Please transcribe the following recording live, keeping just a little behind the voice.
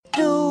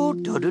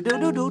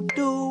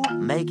Do-do-do-do-do-do.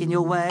 Making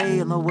your way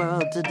in the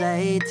world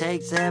today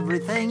takes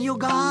everything you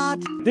got.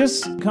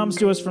 This comes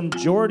to us from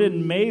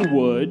Jordan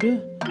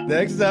Maywood.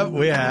 Next up,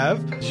 we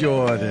have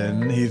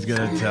Jordan. He's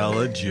going to tell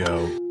a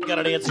joke. Got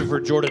an answer for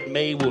Jordan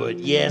Maywood.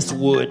 Yes,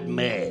 would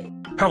May.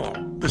 Hello,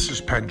 this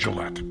is Penn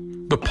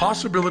Jillette. The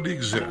possibility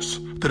exists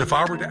that if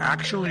I were to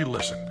actually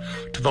listen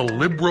to the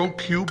Libro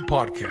Cube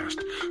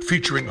podcast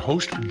featuring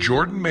host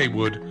Jordan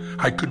Maywood,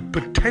 I could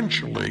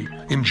potentially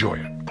enjoy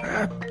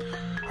it.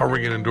 I'll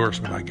ring an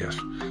endorsement, I guess.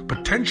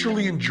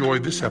 Potentially enjoy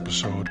this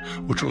episode,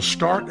 which will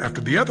start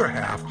after the other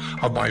half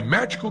of my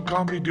magical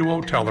comedy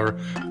duo Teller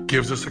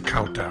gives us a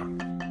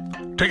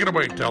countdown. Take it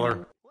away,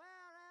 Teller.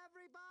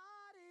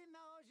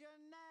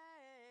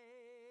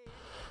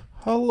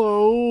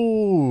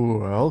 Hello,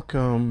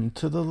 welcome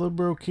to the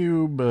Libro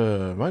Cube.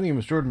 My name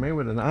is Jordan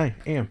Maywood, and I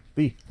am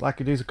the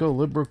lackadaisical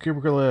Libro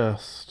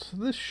Cubicalist.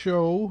 This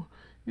show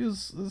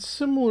is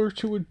similar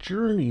to a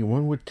journey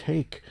one would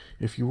take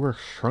if you were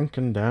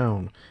shrunken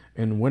down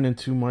and went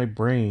into my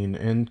brain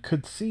and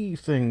could see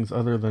things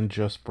other than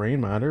just brain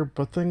matter,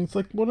 but things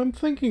like what I'm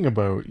thinking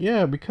about.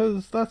 Yeah,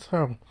 because that's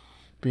how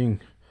being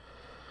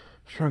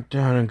shrunk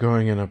down and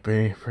going in a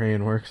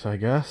brain works, I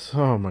guess.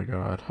 Oh my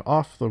god.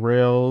 Off the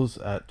rails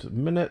at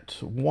minute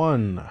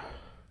 1.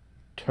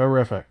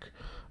 Terrific.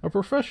 A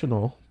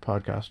professional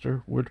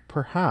podcaster would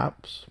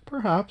perhaps,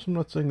 I'm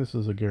not saying this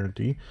is a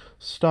guarantee,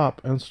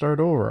 stop and start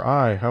over.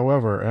 I,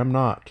 however, am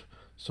not.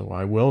 So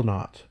I will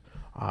not.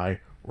 I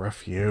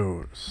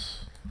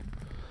refuse.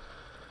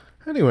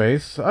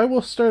 Anyways, I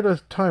will start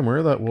a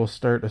timer that will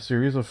start a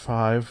series of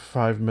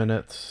 5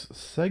 minutes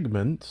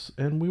segments,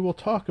 and we will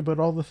talk about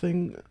all the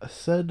things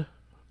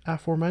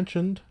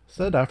aforementioned.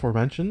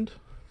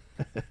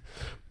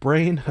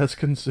 Brain has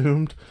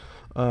consumed.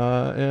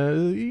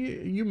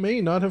 You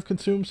may not have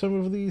consumed some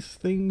of these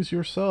things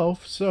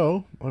yourself,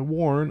 so I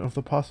warn of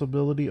the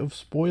possibility of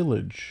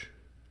spoilage.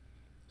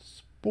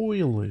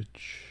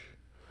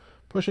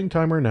 Pushing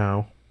timer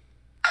now.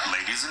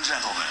 Ladies and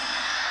gentlemen,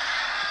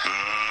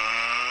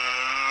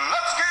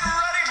 let's get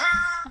ready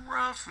to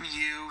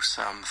review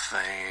some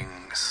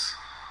things.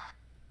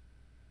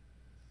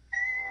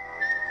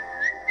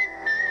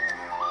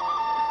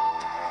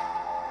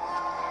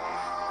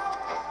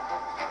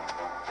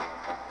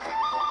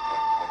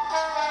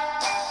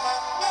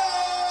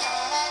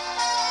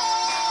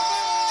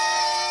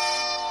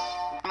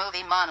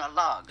 Movie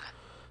monologue.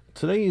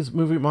 Today's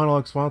movie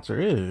monologue sponsor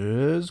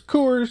is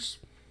Coors.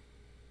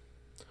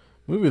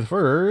 Movie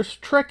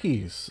first,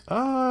 Trekkies.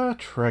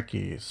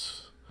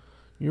 Trekkies.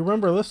 You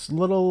remember this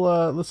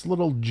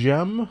little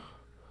gem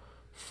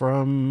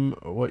from,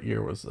 what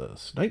year was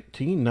this?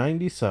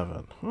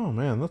 1997. Oh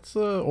man, that's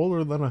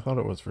older than I thought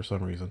it was for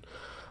some reason.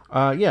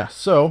 I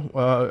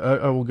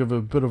will give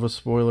a bit of a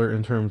spoiler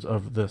in terms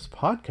of this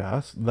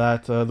podcast,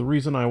 that the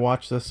reason I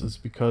watched this is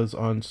because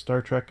on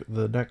Star Trek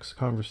The Next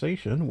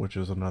Conversation, which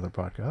is another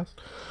podcast,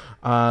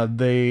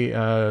 they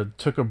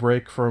took a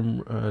break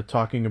from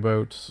talking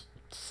about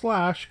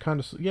slash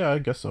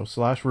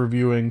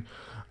reviewing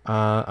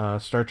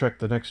Star Trek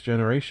The Next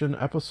Generation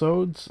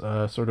episodes,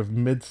 sort of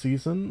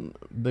mid-season.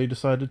 They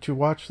decided to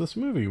watch this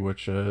movie,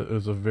 which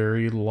is a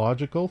very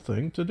logical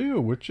thing to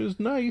do, which is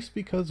nice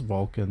because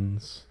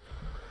Vulcans.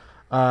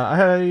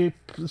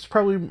 It's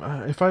probably,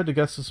 if I had to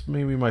guess, this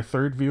may be my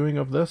third viewing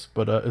of this,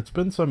 but it's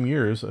been some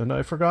years, and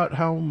I forgot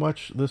how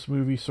much this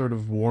movie sort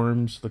of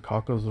warms the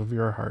cockles of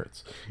your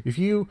hearts. If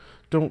you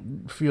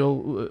don't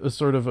feel a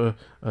sort of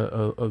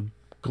a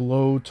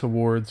glow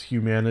towards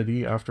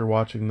humanity after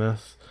watching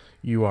this,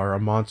 you are a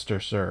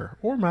monster, sir.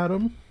 Or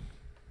madam.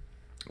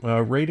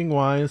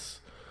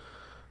 Rating-wise,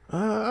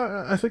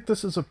 I think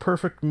this is a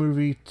perfect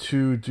movie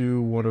to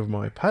do one of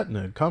my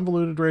patented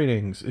convoluted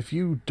ratings. If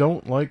you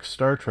don't like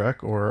Star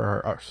Trek or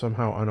are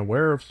somehow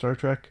unaware of Star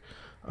Trek,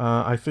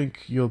 I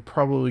think you'll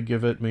probably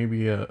give it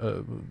maybe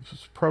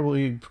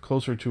probably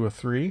closer to a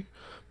 3.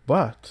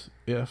 But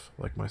if,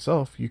 like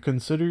myself, you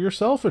consider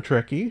yourself a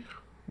Trekkie,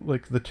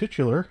 like the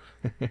titular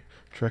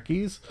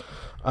Trekkies,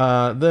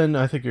 then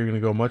I think you're going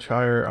to go much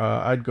higher.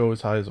 I'd go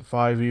as high as a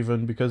 5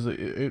 even, because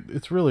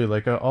it's really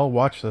like, I'll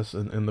watch this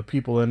and the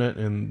people in it,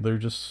 and they're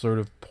just sort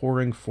of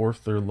pouring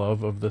forth their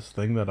love of this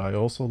thing that I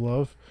also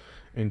love,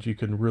 and you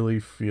can really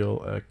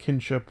feel a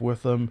kinship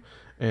with them,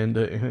 and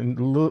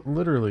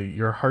literally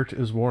your heart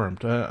is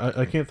warmed.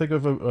 I can't think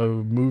of a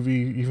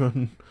movie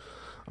even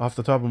off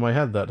the top of my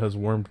head that has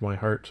warmed my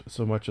heart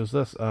so much as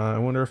this. I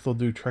wonder if they'll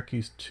do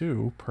Trekkies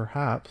 2,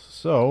 perhaps.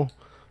 So,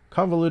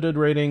 convoluted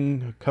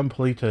rating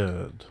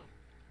completed.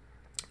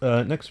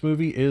 Next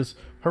movie is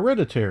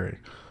Hereditary.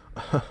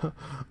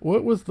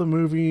 What was the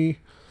movie?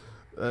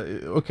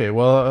 Okay,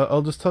 well,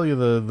 I'll just tell you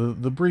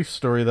the brief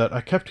story that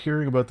I kept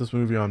hearing about this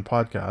movie on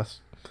podcasts,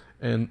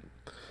 and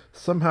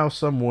somehow,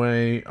 some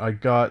way, I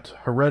got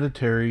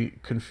Hereditary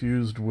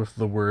confused with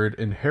the word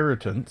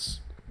inheritance,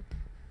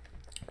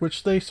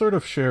 which they sort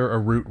of share a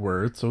root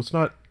word, so it's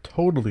not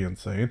totally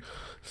insane.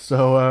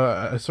 So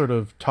I sort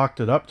of talked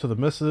it up to the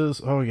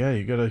missus. Oh yeah,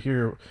 you gotta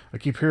hear, I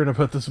keep hearing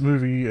about this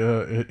movie,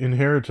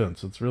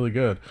 Inheritance. It's really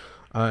good.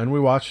 And we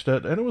watched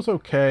it, and it was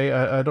okay.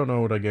 I don't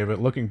know what I gave it.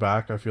 Looking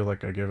back, I feel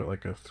like I gave it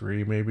like a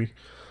 3 maybe,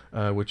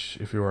 which,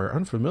 if you are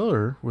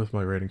unfamiliar with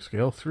my rating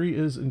scale, 3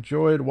 is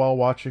enjoyed while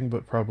watching,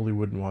 but probably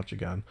wouldn't watch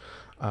again.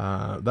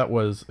 That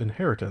was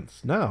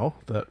Inheritance. Now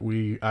that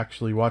we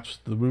actually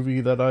watched the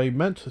movie that I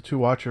meant to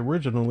watch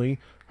originally,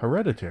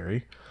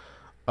 Hereditary,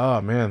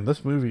 oh man,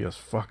 this movie is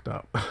fucked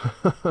up.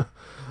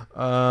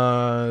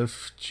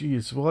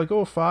 Jeez, will I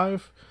go a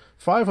 5?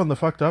 5 on the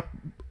fucked up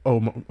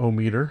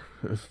meter,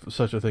 if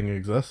such a thing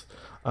exists.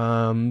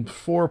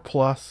 4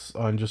 plus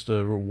on just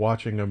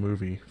watching a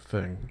movie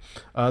thing.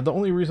 The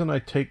only reason I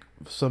take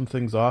some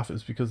things off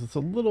is because it's a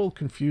little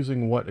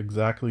confusing what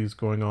exactly is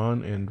going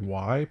on and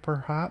why,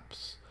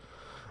 perhaps.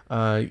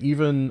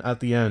 Even at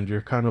the end,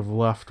 you're kind of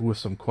left with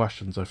some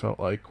questions, I felt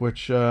like,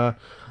 which,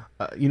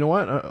 you know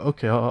what?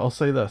 Okay, I'll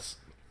say this.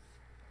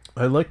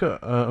 I like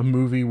a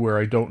movie where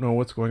I don't know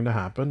what's going to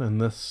happen,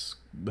 and this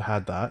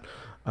had that.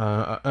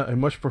 I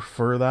much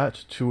prefer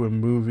that to a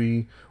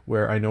movie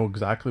where I know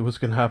exactly what's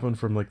going to happen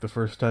from like the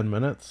first 10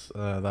 minutes,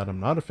 that I'm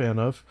not a fan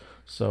of.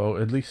 So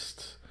at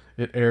least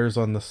it errs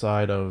on the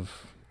side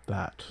of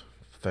that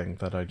thing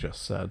that I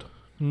just said.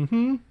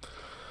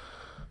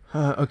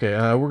 Okay,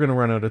 we're going to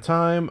run out of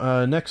time.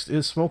 Next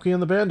is Smokey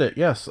and the Bandit.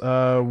 Yes,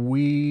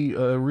 we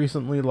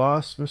recently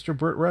lost Mr.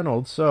 Burt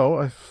Reynolds, so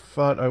I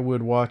thought I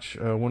would watch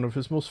one of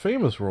his most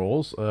famous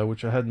roles,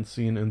 which I hadn't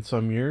seen in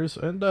some years,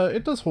 and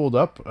it does hold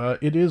up.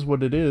 It is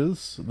what it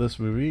is, this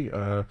movie.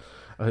 A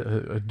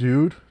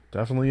dude,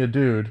 definitely a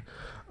dude,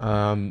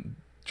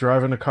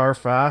 driving a car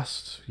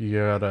fast. You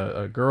got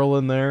a girl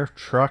in there,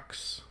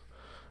 trucks.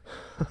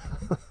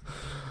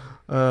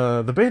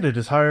 The Bandit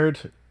is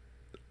hired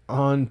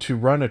on to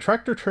run a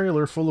tractor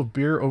trailer full of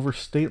beer over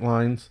state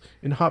lines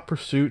in hot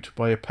pursuit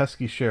by a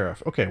pesky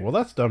sheriff. Okay, well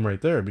that's dumb right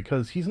there,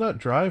 because he's not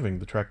driving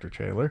the tractor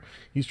trailer.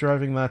 He's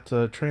driving that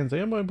Trans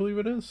Am, I believe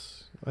it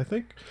is, I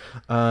think.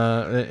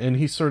 And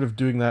he's sort of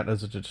doing that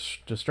as a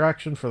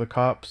distraction for the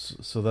cops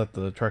so that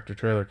the tractor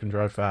trailer can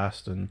drive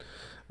fast. And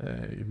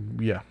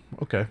yeah,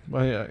 okay.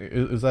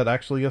 Is that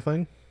actually a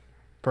thing?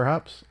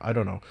 Perhaps? I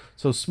don't know.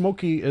 So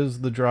Smokey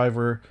is the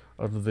driver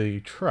of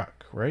the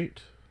truck, right?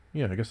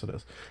 Yeah, I guess it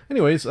is.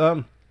 Anyways,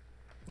 if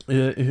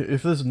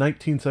this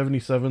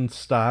 1977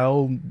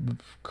 style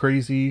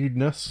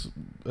craziness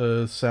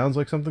sounds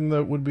like something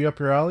that would be up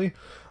your alley,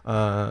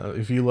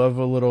 if you love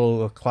a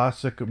little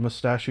classic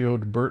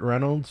mustachioed Burt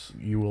Reynolds,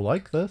 you will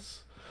like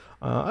this.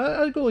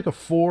 I'd go like a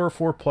 4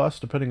 plus,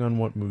 depending on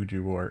what mood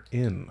you are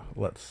in,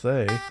 let's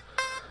say.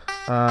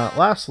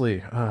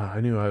 Lastly, I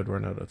knew I would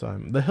run out of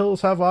time. The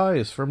Hills Have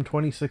Eyes from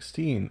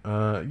 2016.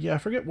 Yeah, I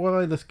forget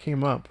why this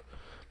came up.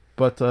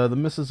 But the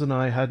missus and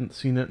I hadn't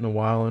seen it in a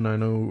while, and I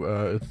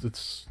know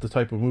it's the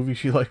type of movie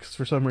she likes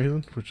for some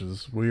reason, which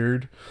is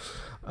weird.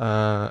 You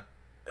know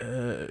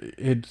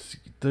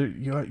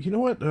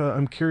what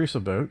I'm curious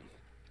about,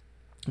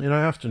 and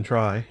I often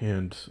try,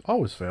 and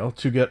always fail,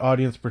 to get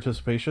audience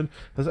participation.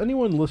 Has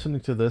anyone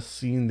listening to this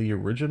seen the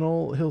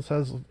original Hills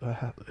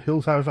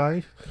Have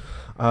Eyes?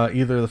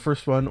 Either the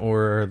first one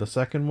or the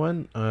second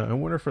one? I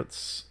wonder if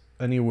it's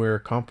anywhere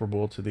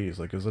comparable to these.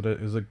 Like, is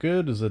it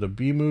good? Is it a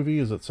B movie?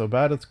 Is it so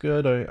bad it's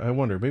good? I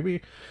wonder.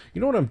 Maybe,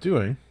 you know what I'm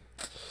doing?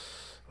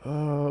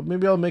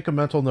 Maybe I'll make a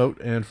mental note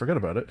and forget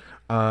about it.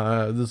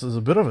 This is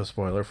a bit of a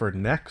spoiler for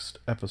next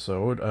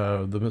episode.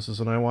 The missus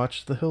and I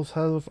watched The Hills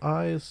Have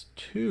Eyes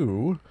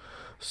 2.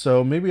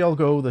 So maybe I'll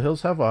go The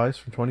Hills Have Eyes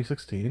from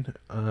 2016,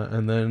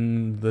 and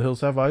then The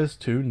Hills Have Eyes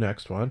 2,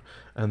 next one,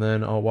 and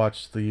then I'll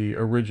watch the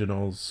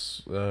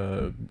originals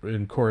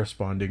in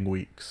corresponding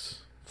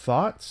weeks.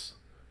 Thoughts?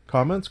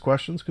 Comments,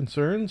 questions,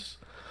 concerns?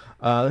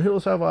 The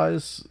Hills Have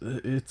Eyes,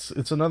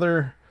 it's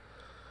another,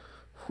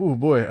 oh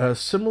boy,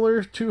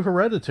 similar to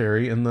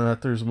Hereditary in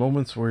that there's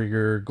moments where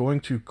you're going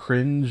to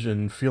cringe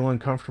and feel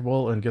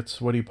uncomfortable and get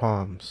sweaty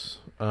palms,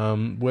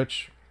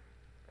 which,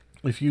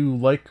 if you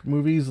like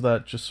movies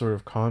that just sort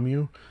of calm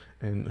you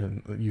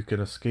and you can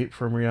escape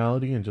from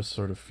reality and just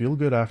sort of feel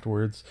good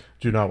afterwards,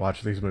 do not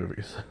watch these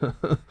movies.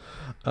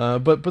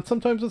 But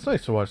sometimes it's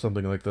nice to watch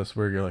something like this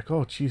where you're like,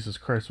 oh, Jesus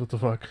Christ, what the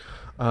fuck?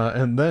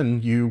 And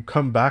then you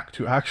come back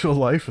to actual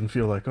life and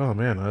feel like, oh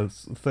man,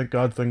 thank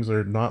God things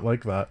are not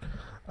like that.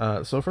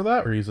 So for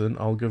that reason,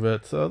 I'll give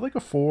it like a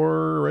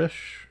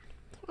 4-ish.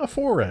 A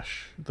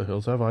 4-ish. The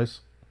Hills Have Eyes.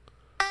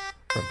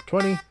 From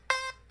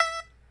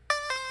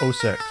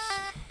 2006.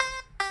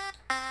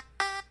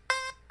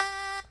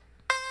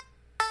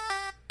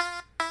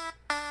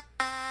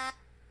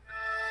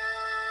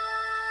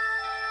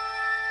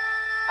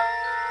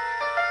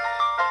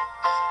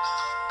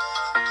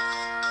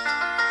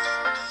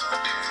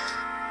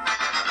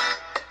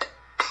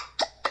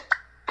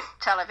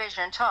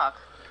 Television Talk.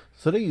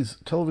 Today's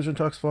television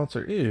talk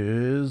sponsor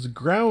is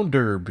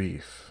Grounder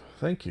Beef.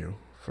 Thank you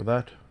for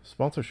that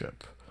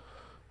sponsorship.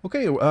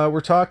 Okay,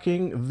 we're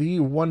talking the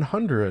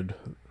 100.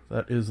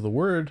 That is the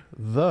word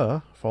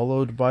the,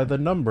 followed by the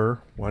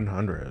number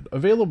 100.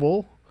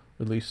 Available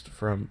at least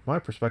from my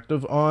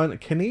perspective, on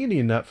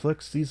Canadian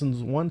Netflix,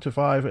 seasons 1 to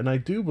 5, and I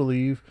do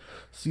believe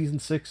season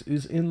 6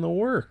 is in the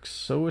works.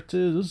 So it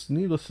is,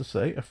 needless to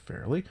say, a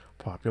fairly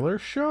popular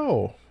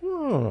show.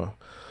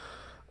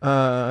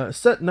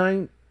 Set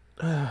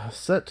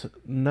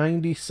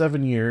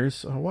 97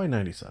 years. Why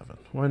 97?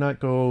 Why not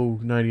go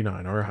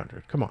 99 or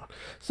 100? Come on.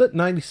 Set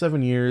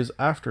 97 years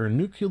after a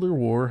nuclear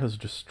war has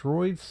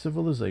destroyed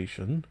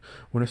civilization,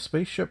 when a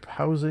spaceship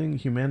housing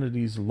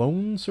humanity's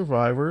lone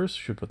survivors,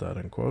 should put that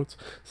in quotes,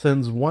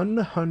 sends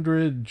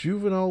 100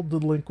 juvenile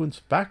delinquents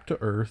back to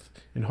Earth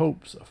in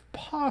hopes of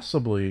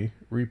possibly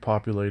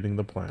repopulating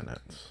the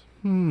planet.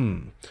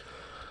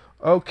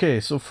 Okay,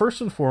 so first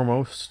and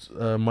foremost,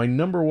 my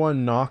number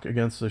one knock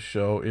against this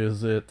show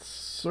is it's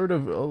sort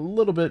of a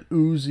little bit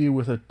oozy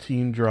with a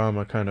teen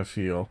drama kind of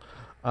feel.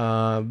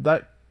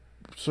 That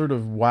sort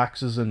of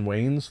waxes and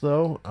wanes,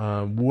 though,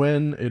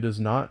 when it is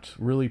not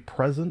really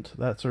present,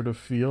 that sort of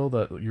feel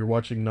that you're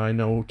watching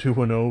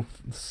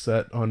 90210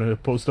 set on a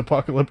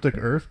post-apocalyptic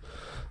Earth.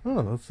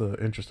 Oh, that's an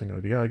interesting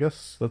idea. I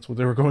guess that's what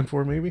they were going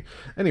for, maybe.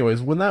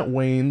 Anyways, when that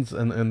wanes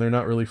and they're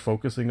not really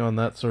focusing on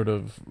that sort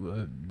of,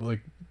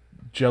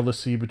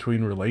 jealousy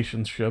between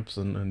relationships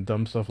and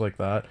dumb stuff like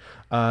that,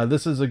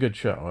 this is a good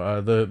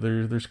show.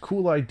 There's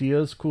cool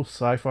ideas, cool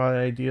sci-fi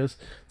ideas.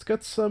 It's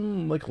got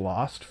some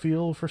Lost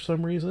feel for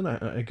some reason.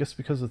 I guess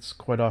because it's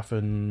quite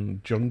often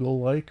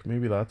jungle-like,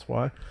 maybe that's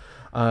why.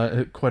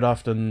 Quite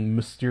often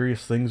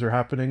mysterious things are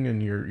happening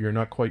and you're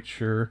not quite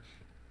sure.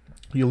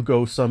 You'll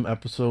go some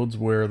episodes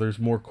where there's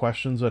more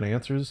questions than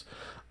answers.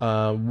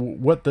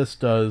 What this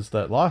does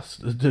that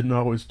Lost didn't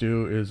always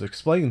do is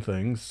explain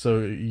things, so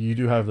you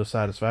do have the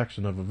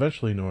satisfaction of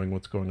eventually knowing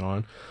what's going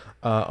on.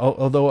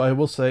 Although I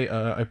will say,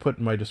 I put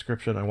in my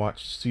description, I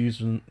watched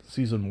season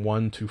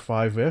 1 to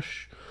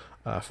 5-ish.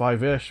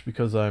 5-ish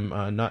because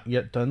I'm not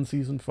yet done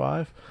season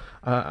 5.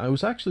 I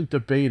was actually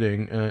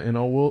debating, and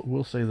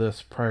we'll say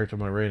this prior to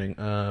my rating,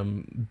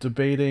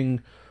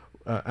 debating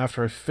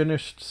after I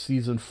finished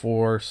season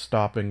 4,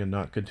 stopping and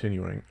not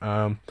continuing.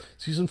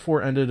 Season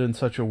 4 ended in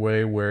such a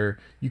way where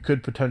you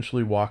could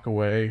potentially walk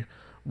away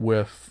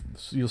with,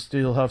 you'll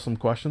still have some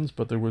questions,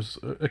 but there was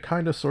a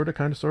kind of sort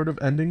of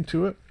ending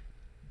to it.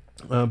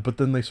 But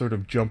then they sort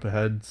of jump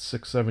ahead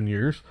 6-7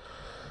 years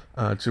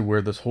to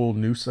where this whole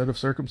new set of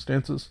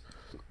circumstances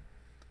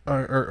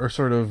are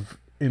sort of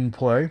in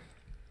play.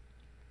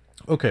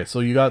 Okay, so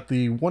you got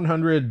the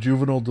 100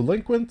 juvenile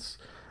delinquents.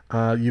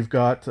 You've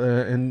got,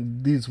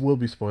 and these will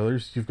be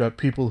spoilers, you've got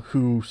people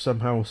who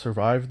somehow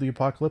survived the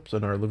apocalypse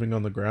and are living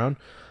on the ground,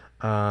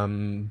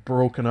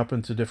 broken up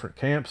into different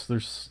camps.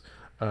 There's,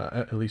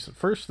 at least at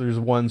first, there's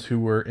ones who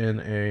were in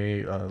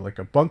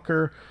a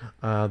bunker.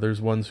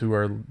 There's ones who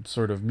are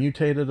sort of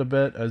mutated a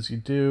bit, as you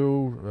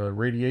do.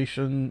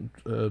 Radiation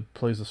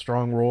plays a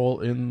strong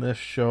role in this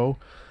show.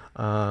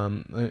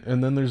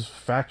 And then there's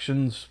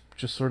factions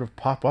just sort of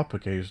pop up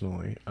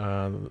occasionally.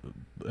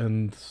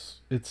 And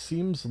it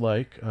seems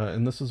like,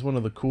 and this is one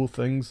of the cool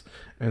things,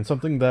 and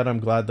something that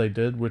I'm glad they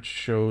did, which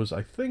shows,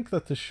 I think,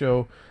 that the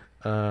show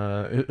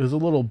is a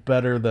little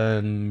better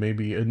than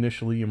maybe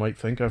initially you might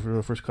think after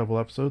the first couple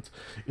episodes,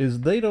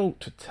 is they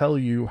don't tell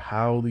you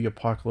how the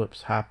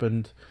apocalypse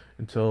happened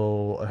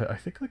until, I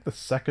think, the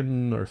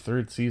second or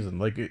third season.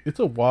 It's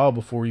a while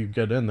before you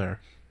get in there.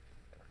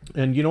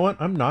 And you know what?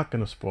 I'm not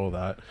going to spoil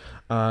that,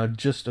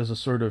 just as a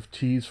sort of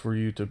tease for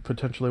you to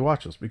potentially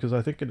watch this, because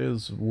I think it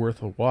is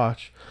worth a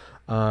watch.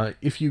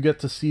 If you get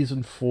to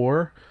season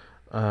 4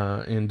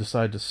 and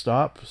decide to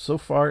stop, so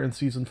far in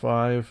season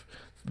 5,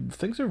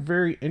 things are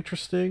very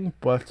interesting,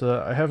 but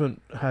I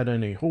haven't had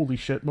any holy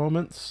shit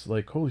moments.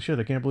 Holy shit,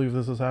 I can't believe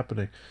this is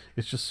happening.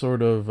 It's just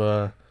sort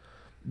of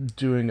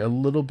doing a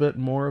little bit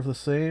more of the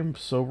same.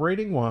 So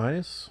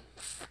rating-wise,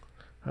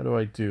 how do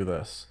I do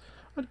this?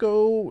 I'd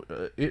go,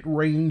 it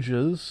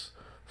ranges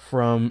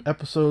from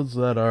episodes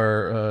that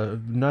are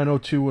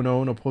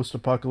 90210 in a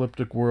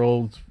post-apocalyptic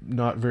world,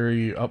 not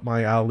very up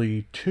my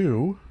alley,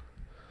 2,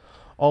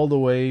 all the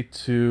way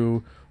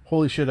to,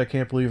 holy shit, I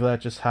can't believe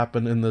that just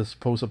happened in this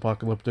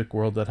post-apocalyptic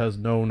world that has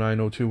no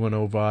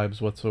 90210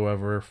 vibes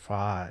whatsoever,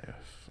 5.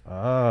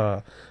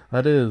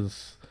 That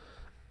is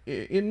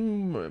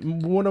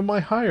in one of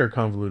my higher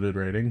convoluted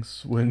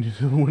ratings when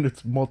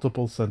it's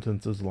multiple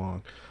sentences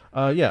long.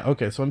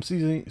 Okay, so I'm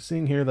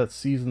seeing here that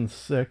season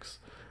 6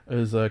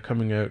 is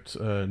coming out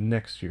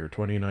next year,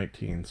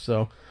 2019.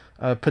 So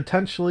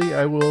potentially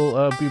I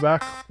will be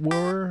back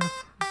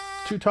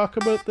to talk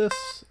about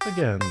this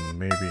again,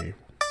 maybe.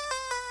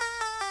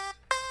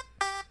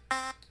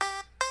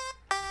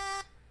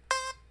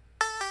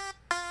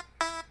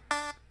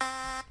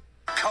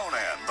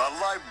 Conan the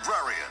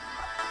Librarian.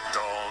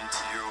 Don't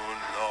you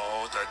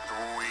know the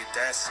Dewey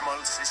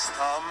Decimal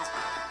System?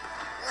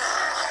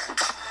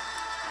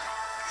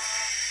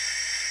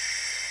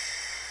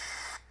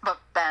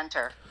 Book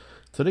Banter.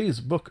 Today's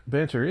book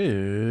banter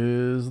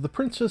is The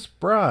Princess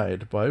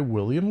Bride by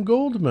William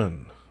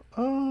Goldman.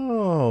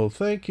 Oh,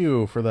 thank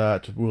you for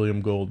that,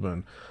 William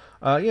Goldman.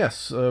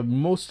 Yes,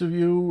 most of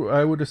you,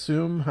 I would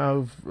assume,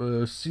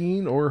 have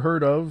seen or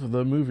heard of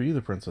the movie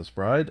The Princess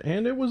Bride,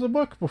 and it was a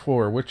book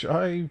before, which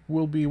I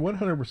will be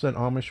 100%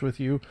 Amish with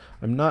you.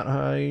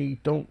 I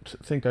don't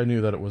think I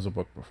knew that it was a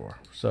book before,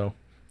 so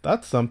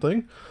that's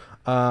something.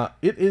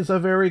 It is a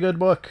very good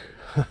book.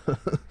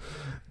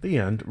 The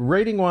end.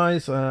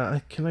 Rating-wise,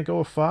 can I go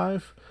a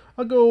 5?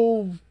 I'll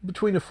go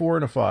between a 4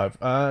 and a 5.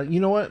 You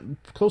know what?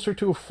 Closer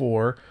to a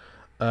 4.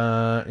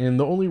 And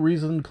the only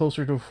reason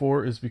closer to a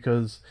 4 is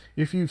because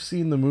if you've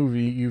seen the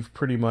movie, you've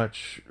pretty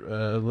much,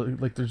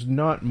 there's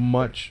not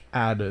much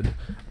added.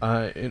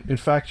 In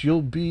fact,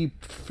 you'll be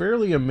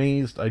fairly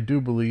amazed, I do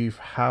believe,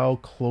 how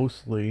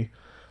closely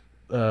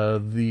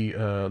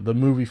the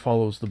movie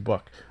follows the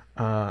book.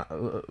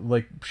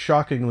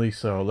 Shockingly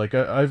so.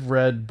 I've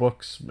read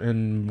books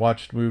and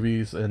watched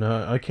movies, and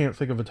I can't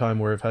think of a time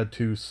where I've had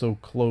two so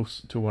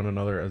close to one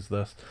another as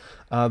this.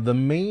 The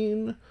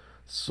main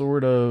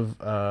sort of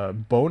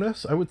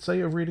bonus, I would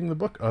say, of reading the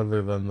book,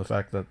 other than the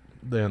fact that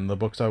then the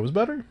book side was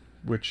better,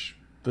 which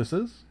this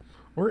is,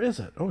 or is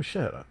it? Oh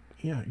shit.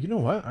 Yeah, you know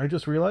what? I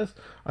just realized,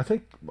 I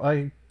think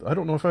I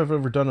don't know if I've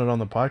ever done it on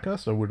the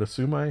podcast. I would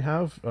assume I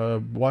have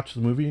watched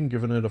the movie and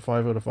given it a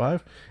 5 out of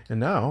 5. And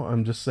now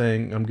I'm just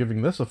saying I'm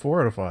giving this a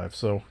 4 out of 5.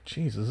 So,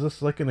 geez, is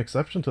this like an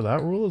exception to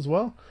that rule as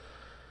well?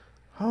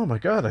 Oh my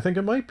god, I think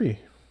it might be.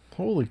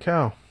 Holy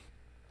cow.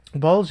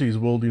 Apologies,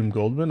 William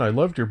Goldman. I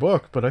loved your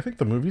book, but I think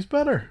the movie's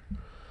better.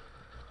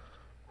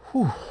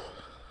 Whew.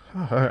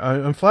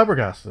 I'm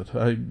flabbergasted.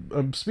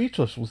 I'm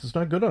speechless. This is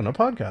not good on a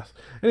podcast.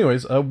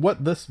 Anyways,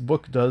 what this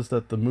book does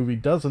that the movie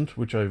doesn't,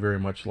 which I very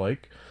much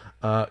like,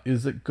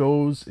 is it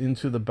goes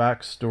into the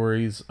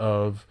backstories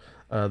of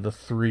the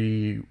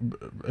three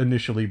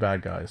initially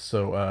bad guys.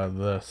 So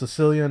the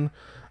Sicilian,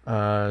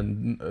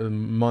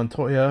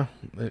 Montoya,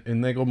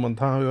 Inigo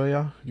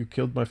Montoya, you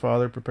killed my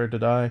father, prepared to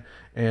die,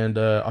 and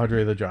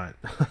Andre the Giant.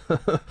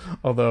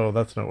 Although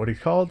that's not what he's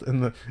called.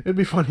 It'd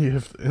be funny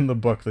if in the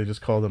book they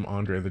just called him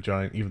Andre the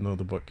Giant, even though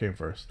the book came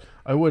first.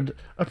 I would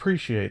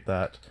appreciate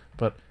that,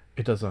 but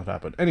it does not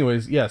happen.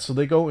 Anyways, yeah, so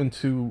they go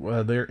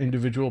into their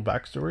individual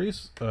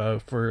backstories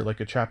for like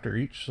a chapter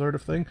each sort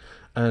of thing,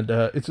 and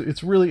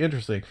it's really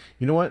interesting.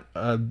 You know what?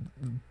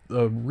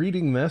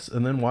 Reading this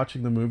and then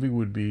watching the movie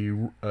would be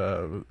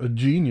a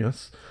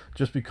genius,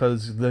 just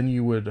because then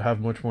you would have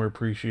much more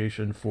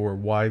appreciation for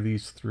why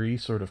these three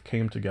sort of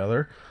came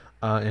together,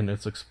 and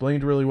it's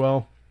explained really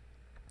well.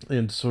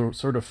 And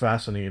sort of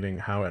fascinating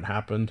how it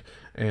happened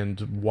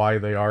and why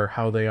they are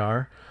how they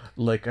are.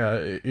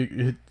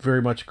 It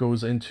very much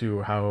goes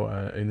into how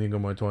Inigo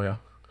Montoya,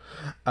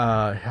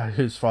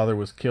 his father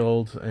was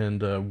killed,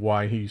 and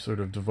why he sort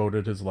of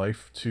devoted his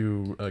life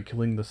to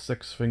killing the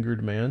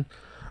six-fingered man.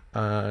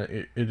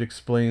 It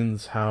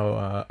explains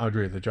how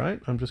Andre the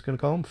Giant, I'm just going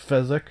to call him,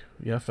 Fezzik,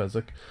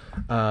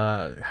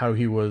 how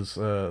he was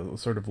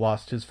sort of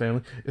lost his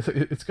family.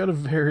 It's got a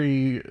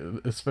very,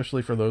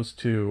 especially for those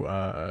two,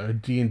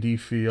 D&D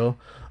feel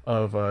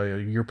of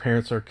your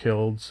parents are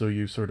killed, so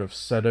you sort of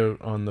set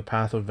out on the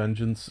path of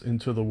vengeance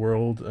into the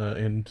world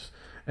and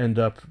end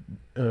up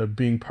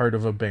being part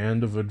of a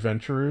band of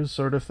adventurers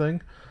sort of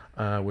thing,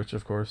 which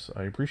of course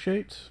I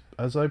appreciate,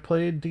 as I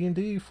played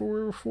D&D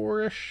for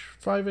 4-ish,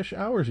 5-ish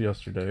hours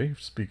yesterday.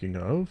 Speaking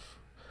of,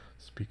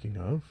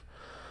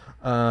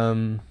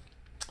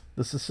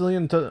 the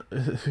Sicilian,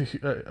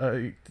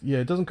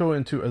 it doesn't go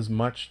into as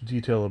much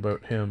detail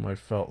about him, I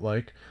felt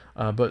like,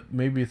 but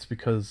maybe it's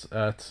because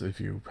if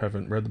you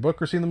haven't read the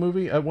book or seen the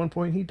movie, at one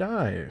point he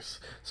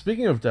dies.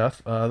 Speaking of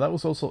death, that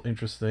was also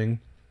interesting.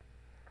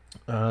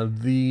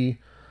 Prince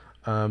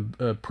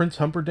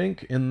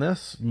Humperdinck in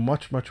this,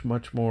 much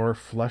more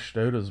fleshed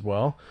out as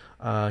well.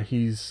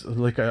 He's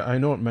like, I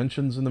know it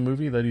mentions in the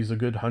movie that he's a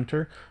good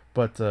hunter,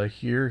 but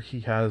here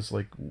he has,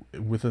 like,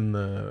 within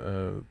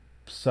the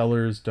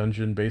cellar's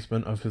dungeon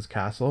basement of his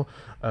castle,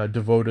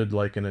 devoted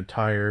like an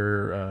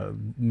entire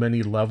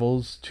many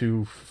levels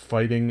to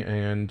fighting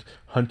and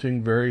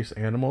hunting various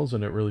animals,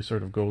 and it really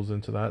sort of goes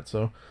into that.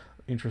 So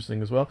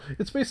interesting as well.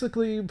 It's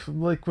basically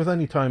like with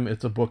any time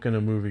it's a book and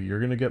a movie, you're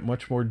going to get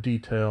much more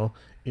detail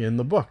in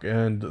the book,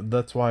 and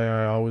that's why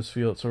I always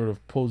feel it sort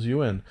of pulls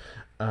you in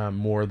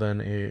more than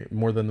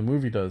the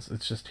movie does.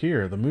 It's just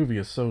here the movie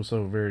is so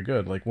very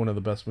good, like one of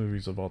the best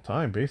movies of all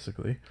time,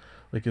 basically.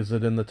 Like, is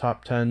it in the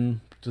top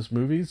 10 just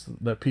movies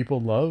that people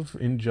love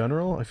in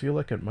general? I feel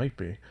like it might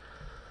be.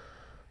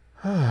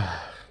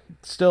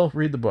 Still,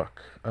 read the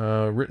book.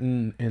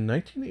 Written in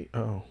 1980.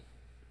 Oh.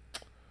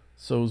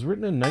 So it was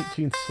written in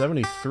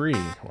 1973.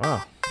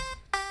 Wow.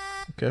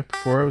 Okay,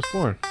 before I was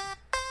born.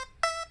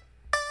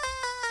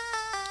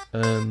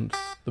 And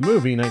the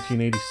movie,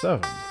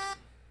 1987.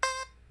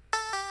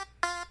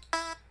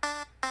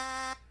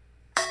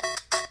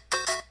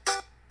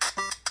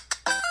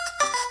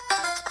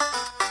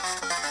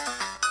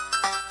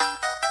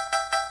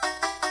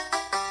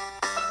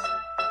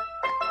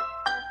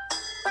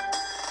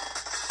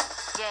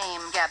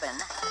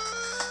 Gabbin.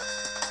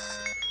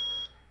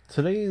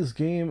 Today's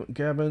Game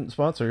Gabbin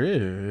sponsor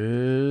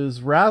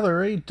is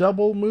rather a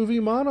double movie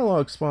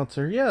monologue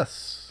sponsor.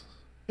 Yes,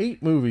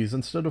 8 movies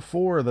instead of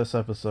 4 this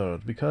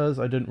episode because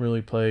I didn't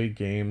really play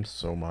games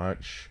so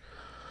much.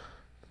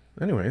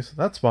 Anyways,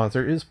 that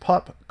sponsor is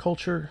Pop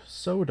Culture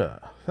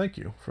Soda. Thank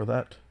you for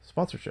that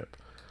sponsorship.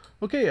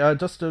 Okay, I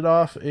dusted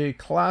off a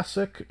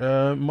classic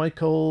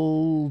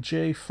Michael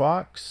J.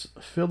 Fox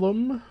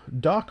film,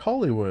 Doc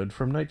Hollywood,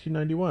 from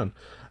 1991.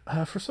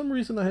 For some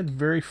reason, I had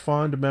very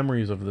fond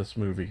memories of this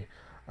movie.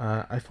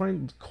 I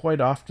find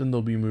quite often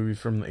there'll be movies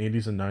from the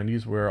 80s and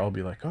 90s where I'll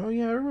be like, oh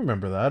yeah, I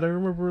remember that. I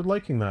remember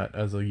liking that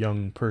as a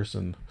young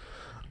person.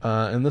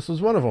 And this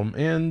was one of them.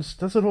 And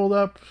does it hold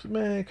up?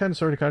 Kind of,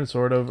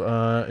 sort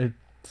of.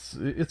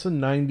 It's a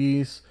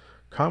 90s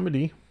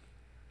comedy.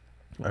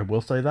 I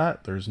will say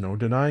that. There's no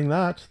denying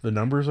that. The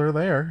numbers are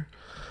there.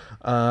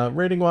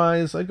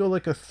 Rating-wise, I'd go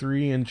like a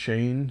 3 and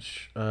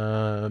change.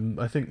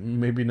 I think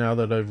maybe now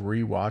that I've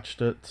rewatched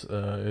it,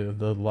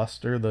 the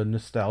luster, the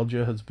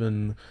nostalgia has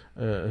been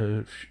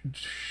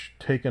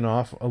taken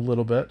off a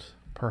little bit.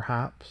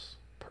 Perhaps.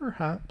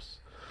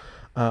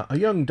 A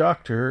young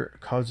doctor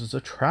causes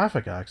a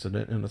traffic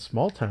accident in a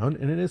small town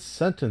and is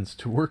sentenced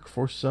to work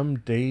for some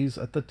days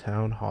at the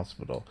town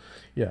hospital.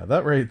 Yeah,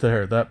 that right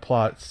there, that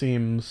plot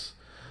seems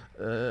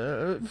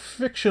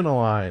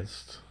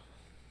fictionalized.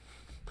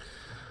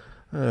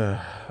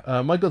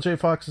 Michael J.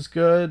 Fox is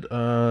good.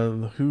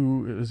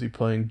 Who is he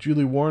playing?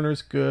 Julie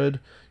Warner's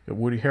good.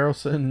 Woody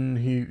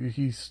Harrelson,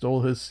 he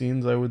stole his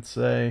scenes, I would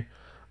say.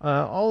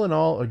 All in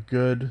all, a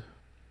good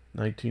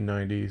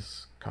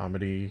 1990s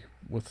comedy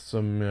with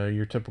some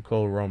your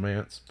typical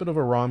romance. Bit of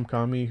a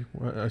rom-com-y,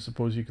 I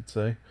suppose you could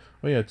say.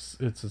 Oh yeah,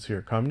 it's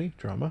here. Comedy,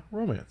 drama,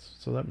 romance.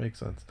 So that makes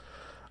sense.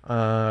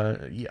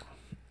 Yeah.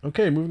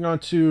 Okay, moving on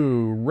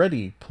to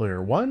Ready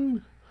Player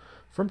One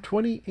from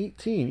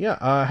 2018. Yeah,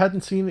 I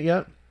hadn't seen it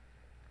yet.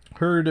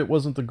 Heard it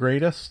wasn't the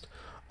greatest.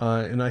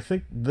 And I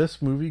think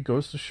this movie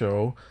goes to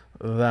show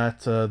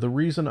that the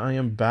reason I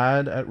am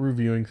bad at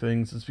reviewing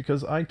things is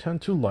because I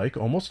tend to like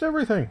almost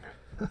everything.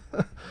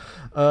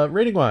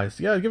 Rating-wise,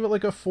 yeah, I'd give it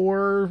like a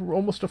 4,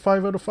 almost a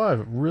 5 out of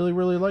 5. Really,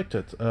 really liked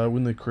it.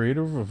 When the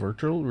creator of a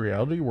virtual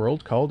reality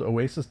world called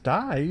Oasis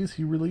dies,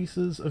 he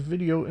releases a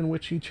video in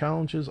which he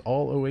challenges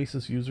all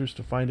Oasis users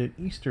to find an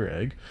Easter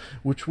egg,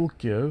 which will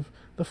give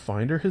the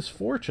finder his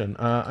fortune.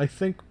 I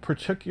think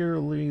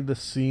particularly the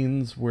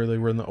scenes where they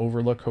were in the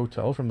Overlook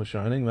Hotel from The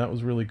Shining, that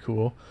was really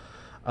cool.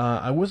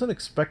 I wasn't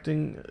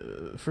expecting,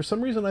 for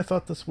some reason I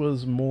thought this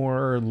was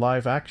more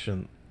live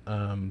action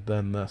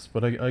than this,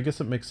 but I guess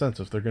it makes sense.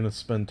 If they're going to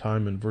spend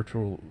time in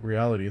virtual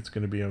reality, it's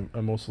going to be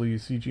a mostly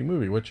CG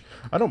movie, which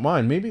I don't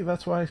mind. Maybe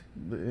that's why,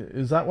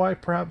 is that why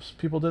perhaps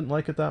people didn't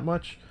like it that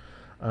much?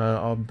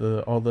 All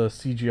the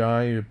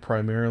CGI,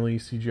 primarily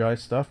CGI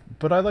stuff,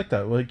 but I like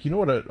that. Like, you know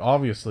what it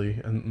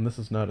obviously, and this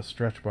is not a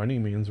stretch by any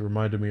means,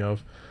 reminded me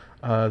of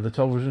the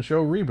television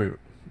show Reboot,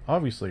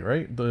 obviously,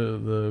 right?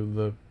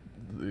 The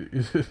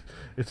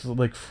it's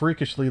like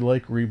freakishly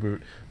like Reboot,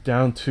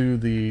 down to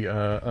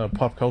the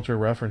pop culture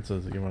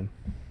references even,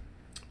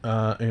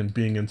 and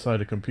being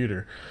inside a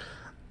computer.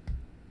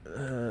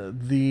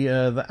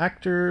 The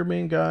actor,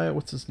 main guy,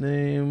 what's his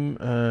name?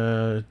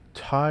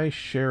 Ty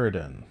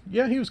Sheridan.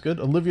 Yeah, he was good.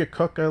 Olivia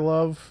Cooke, I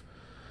love.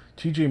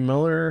 T.J.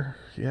 Miller,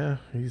 yeah,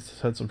 he's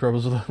had some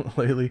troubles with him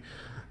lately.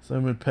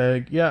 Simon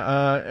Pegg,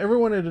 yeah,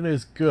 everyone in it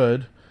is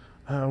good.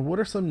 What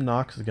are some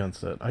knocks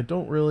against it? I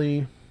don't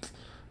really...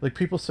 Like,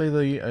 people say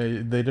they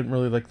didn't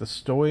really like the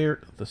story,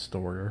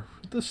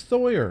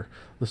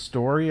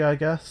 I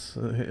guess.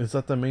 Is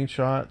that the main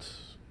shot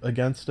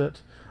against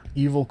it?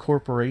 Evil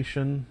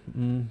Corporation,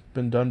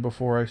 been done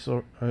before, I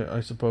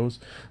suppose.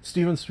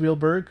 Steven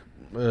Spielberg,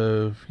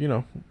 can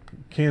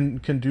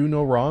do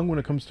no wrong when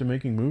it comes to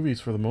making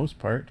movies for the most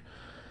part.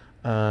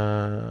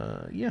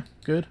 Yeah,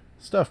 good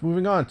stuff.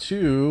 Moving on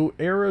to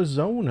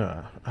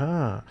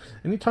Arizona.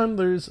 Anytime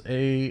there's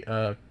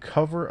a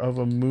cover of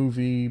a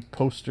movie,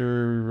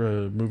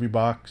 poster, movie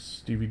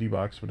box, DVD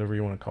box, whatever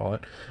you want to call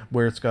it,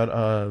 where it's got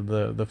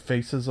the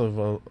faces of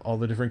all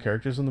the different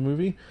characters in the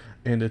movie,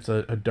 and it's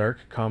a dark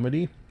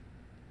comedy,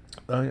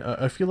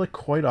 I feel like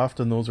quite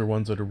often those are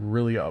ones that are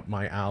really up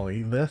my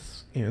alley,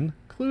 this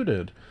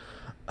included.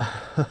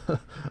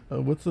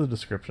 What's the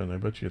description? I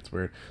bet you it's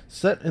weird.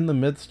 Set in the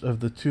midst of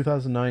the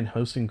 2009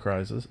 housing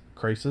crisis,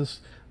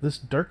 this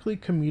darkly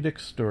comedic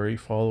story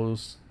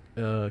follows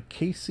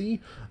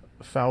Casey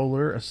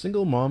Fowler, a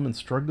single mom and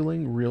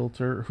struggling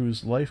realtor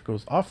whose life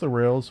goes off the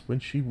rails when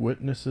she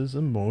witnesses a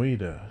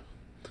moida.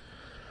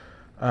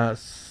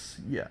 Yes.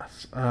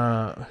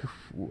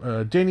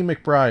 Danny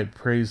McBride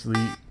praise.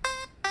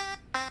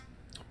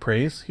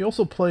 He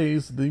also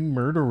plays the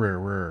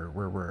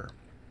murderer.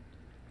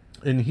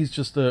 And he's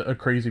just a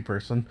crazy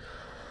person,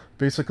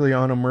 basically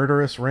on a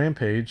murderous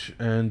rampage,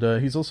 and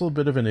he's also a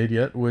bit of an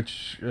idiot,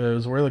 which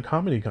is where the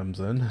comedy comes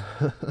in.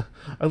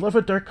 I love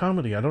a dark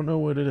comedy. I don't know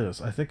what it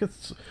is. I think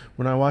it's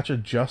when I watch a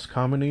just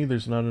comedy,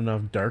 there's not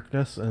enough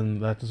darkness,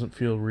 and that doesn't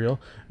feel real.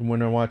 And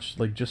when I watch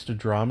like just a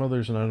drama,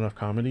 there's not enough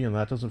comedy, and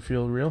that doesn't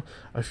feel real.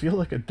 I feel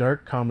like a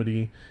dark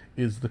comedy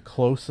is the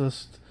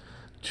closest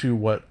to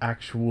what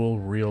actual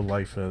real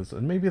life is,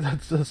 and maybe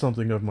that says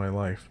something of my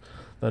life.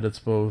 that it's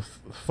both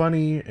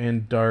funny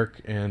and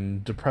dark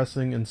and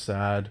depressing and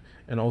sad,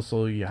 and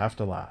also you have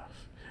to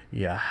laugh.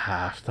 You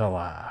have to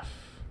laugh.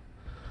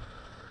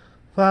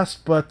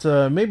 Last but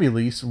maybe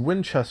least,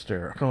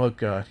 Winchester. Oh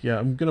god, yeah,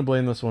 I'm gonna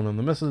blame this one on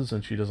the missus,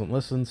 and she doesn't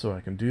listen, so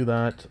I can do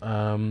that.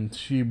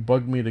 She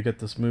bugged me to get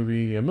this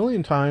movie a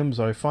million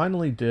times. I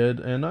finally did,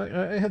 and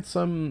I had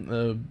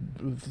some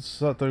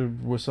thought there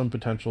was some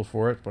potential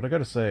for it, but I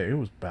gotta say, it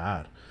was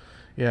bad.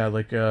 Yeah,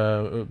 like,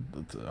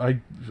 I,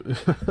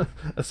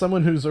 as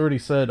someone who's already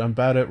said I'm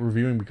bad at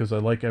reviewing because I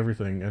like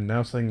everything, and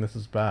now saying this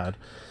is bad,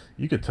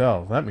 you could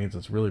tell, that means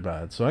it's really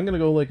bad. So I'm gonna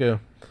go like a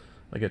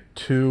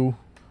 2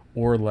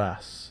 or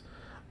less.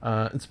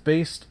 It's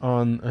based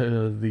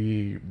on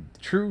the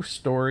true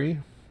story,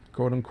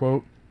 quote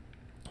unquote,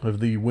 of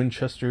the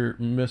Winchester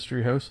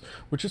Mystery House,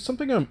 which is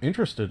something I'm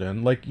interested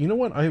in. Like, you know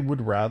what, I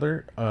would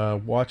rather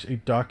watch a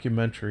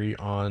documentary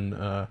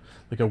on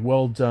like a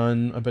well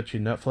done, I bet you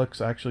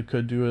Netflix actually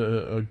could do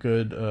a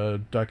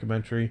good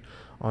documentary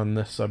on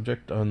this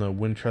subject, on the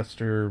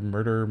Winchester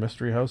Murder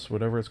Mystery House,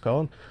 whatever it's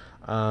called.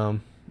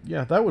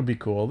 Yeah, that would be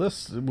cool.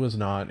 This was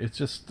not. It's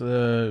just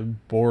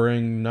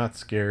boring, not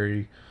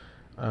scary.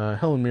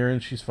 Helen Mirren,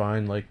 she's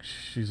fine. Like,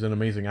 she's an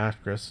amazing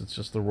actress. It's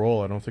just the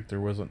role. I don't think there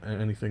wasn't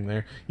anything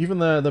there. Even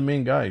the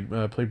main guy,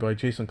 played by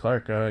Jason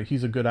Clarke,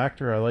 he's a good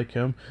actor. I like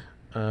him.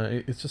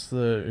 It just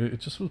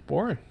was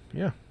boring.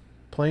 Yeah,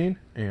 plain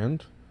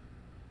and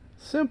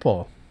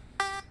simple.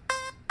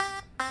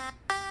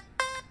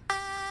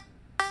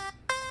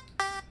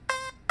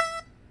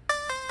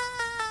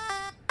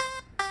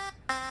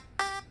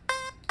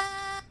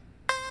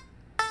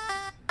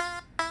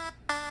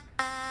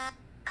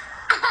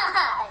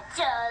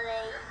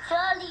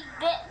 Charlie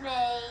bit me.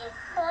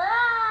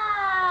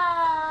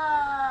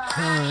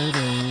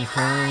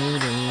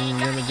 Fighting,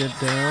 gonna get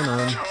down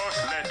on.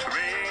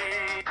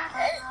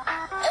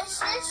 Is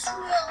this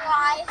real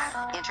life?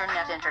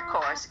 Internet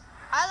intercourse.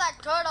 I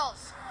like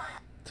turtles.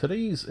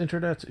 Today's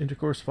Internet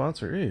Intercourse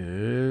sponsor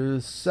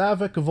is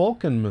Savic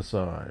Vulcan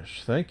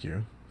Massage. Thank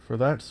you for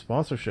that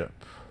sponsorship.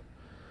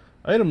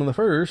 Item on the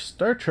first,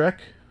 Star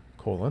Trek,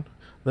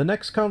 the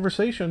next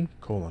conversation,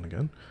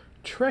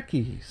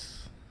 Trekkies.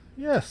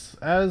 Yes,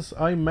 as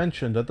I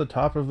mentioned at the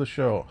top of the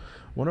show,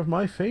 one of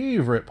my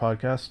favorite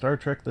podcasts, Star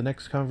Trek The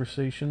Next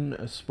Conversation,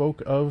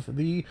 spoke of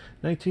the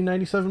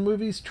 1997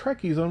 movies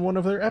Trekkies on one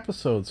of their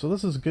episodes. So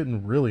this is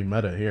getting really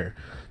meta here.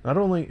 Not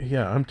only,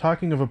 I'm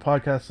talking of a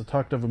podcast that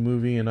talked of a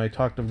movie, and I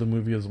talked of the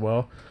movie as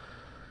well.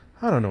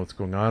 I don't know what's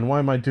going on. Why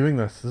am I doing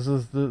this?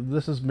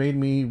 This has made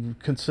me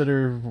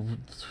consider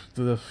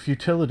the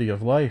futility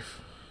of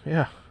life.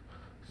 Yeah.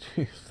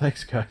 Jeez,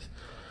 thanks, guys.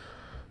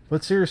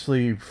 But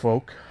seriously,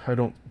 folk, I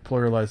don't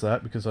pluralize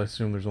that because I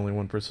assume there's only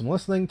one person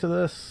listening to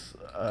this.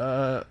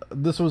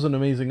 This was an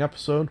amazing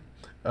episode.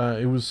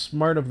 It was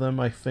smart of them,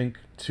 I think,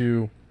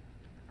 to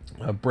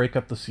break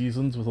up the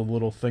seasons with a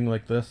little thing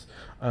like this.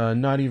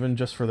 Not even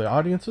just for the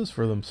audiences,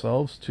 for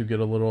themselves, to get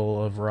a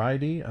little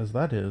variety, as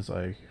that is,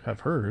 I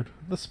have heard,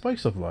 the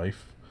spice of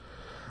life.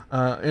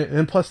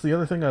 And plus, the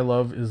other thing I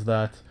love is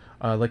that,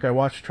 like, I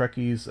watch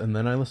Trekkies and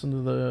then I listen to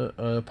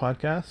the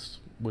podcast,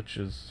 which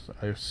is,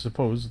 I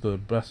suppose, the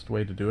best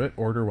way to do it,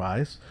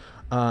 order-wise.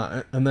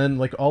 And then,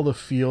 like, all the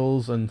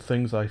feels and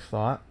things I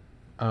thought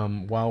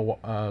while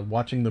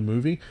watching the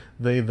movie,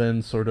 they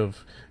then sort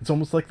of, it's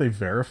almost like they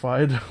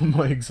verified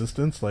my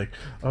existence. Like,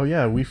 oh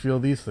yeah, we feel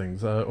these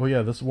things. Oh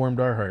yeah, this warmed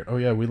our heart. Oh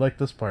yeah, we like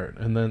this part.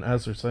 And then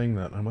as they're saying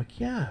that, I'm like,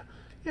 yeah,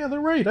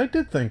 they're right. I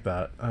did think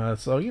that.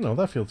 So,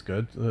 that feels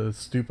good.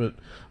 Stupid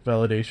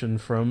validation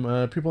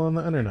from people on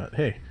the internet.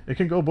 Hey, it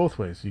can go both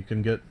ways. You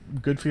can get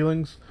good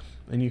feelings,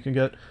 and you can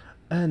get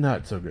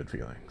not so good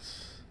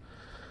feelings.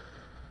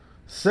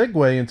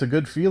 Segue into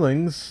good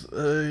feelings.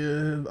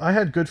 I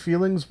had good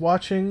feelings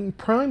watching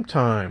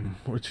Primetime,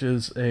 which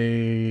is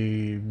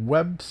a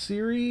web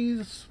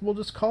series, we'll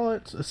just call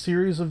it. A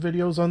series of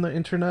videos on the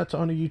internet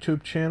on a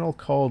YouTube channel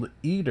called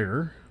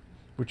Eater,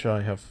 which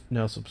I have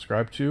now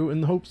subscribed to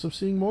in the hopes of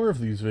seeing more of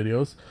these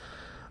videos.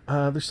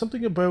 There's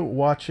something about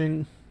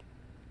watching,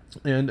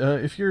 and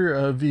if you're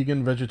a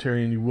vegan,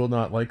 vegetarian, you will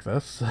not like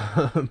this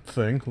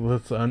thing.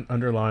 Let's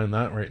underline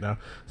that right now.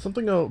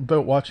 Something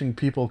about watching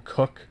people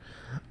cook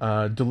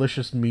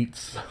delicious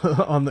meats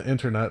on the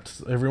internet.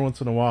 Every once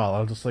in a while,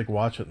 I'll just, like,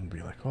 watch it and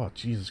be like, oh,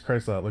 Jesus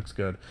Christ, that looks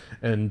good.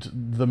 And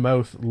the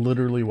mouth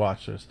literally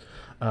waters,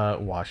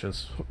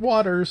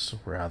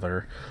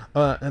 rather.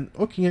 And,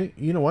 okay,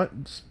 you know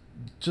what?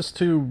 Just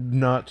to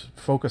not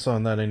focus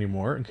on that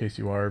anymore, in case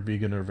you are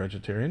vegan or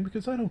vegetarian,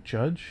 because I don't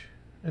judge,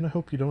 and I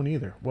hope you don't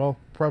either. Well,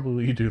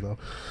 probably you do, though.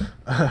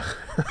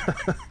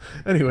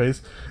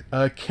 Anyways,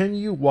 can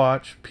you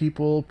watch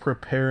people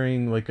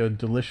preparing, like, a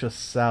delicious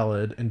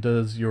salad, and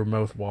does your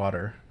mouth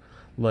water?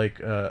 Like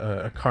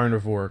a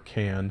carnivore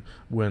can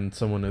when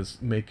someone is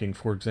making,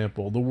 for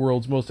example, the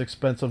world's most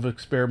expensive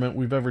experiment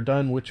we've ever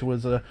done, which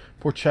was a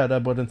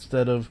porchetta, but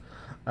instead of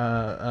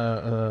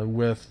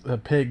with a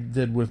pig,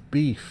 did with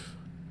beef.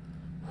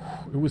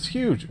 It was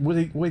huge.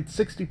 It weighed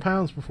 60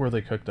 pounds before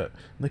they cooked it.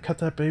 And they cut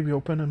that baby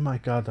open, and my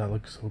God, that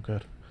looks so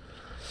good.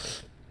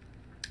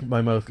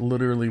 My mouth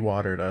literally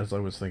watered as I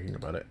was thinking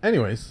about it.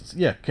 Anyways,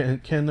 yeah,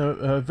 can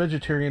a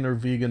vegetarian or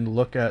vegan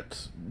look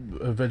at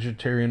a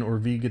vegetarian or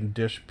vegan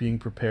dish being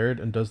prepared,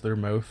 and does their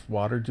mouth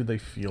water? Do they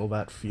feel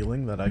that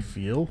feeling that I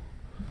feel?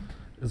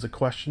 Is a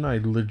question I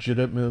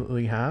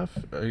legitimately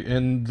have.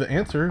 And the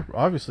answer,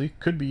 obviously,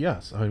 could be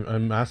yes.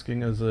 I'm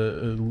asking as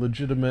a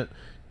legitimate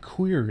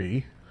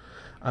query,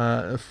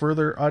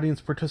 further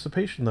audience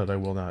participation that I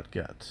will not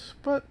get.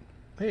 But,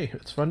 hey,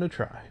 it's fun to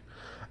try.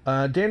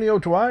 Danny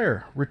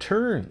O'Dwyer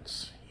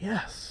returns.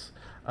 Yes.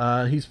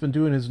 He's been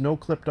doing his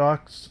no-clip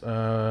docs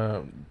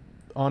on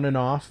and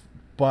off,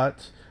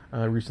 but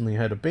recently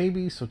had a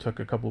baby, so took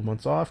a couple of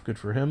months off. Good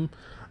for him.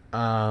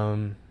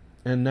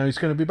 And now he's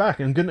going to be back.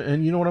 And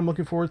you know what I'm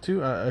looking forward to?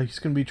 He's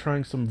going to be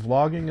trying some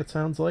vlogging, it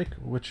sounds like,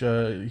 which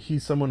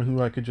he's someone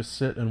who I could just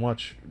sit and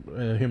watch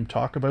him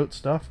talk about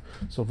stuff.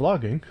 So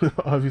vlogging,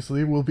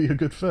 obviously, will be a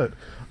good fit.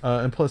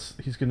 And plus,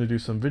 he's going to do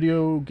some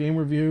video game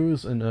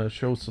reviews and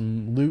show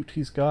some loot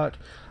he's got.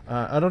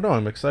 I don't know.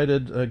 I'm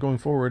excited going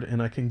forward,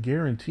 and I can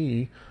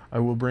guarantee I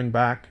will bring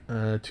back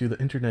to the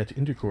internet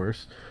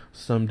intercourse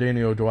some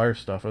Danny O'Dwyer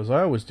stuff, as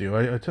I always do.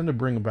 I tend to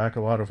bring back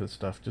a lot of his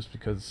stuff just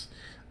because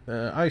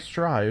I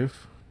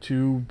strive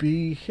to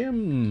be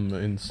him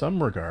in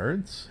some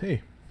regards.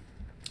 Hey.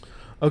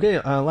 Okay,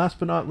 last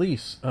but not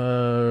least,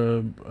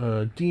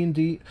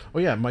 D&D. Oh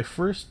yeah, my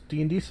first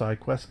D&D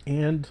Sidequest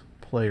and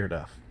player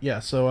death. Yeah,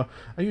 so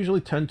I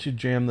usually tend to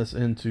jam this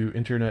into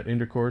internet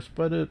intercourse,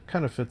 but it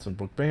kind of fits in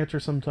book banter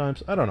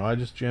sometimes. I don't know, I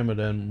just jam it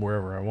in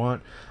wherever I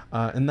want.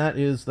 And that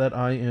is that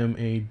I am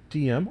a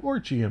DM, or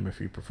GM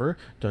if you prefer,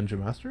 Dungeon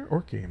Master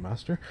or Game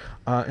Master,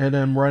 and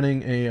I'm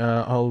running a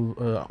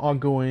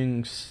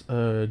ongoing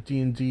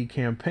D&D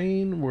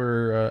campaign.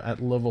 We're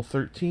at level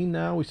 13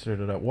 now. We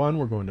started at 1,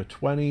 we're going to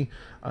 20.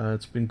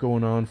 It's been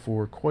going on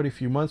for quite a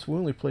few months. We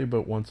only play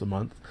about once a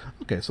month.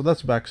 Okay, so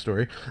that's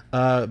backstory.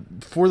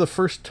 For the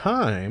first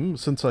time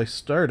since I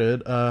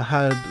started,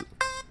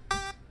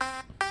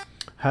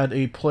 had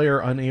a player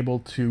unable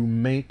to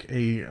make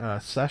a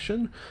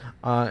session,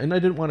 and I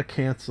didn't want to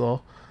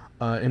cancel,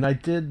 and I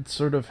did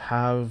sort of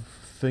have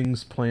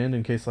things planned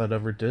in case that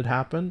ever did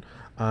happen,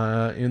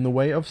 in the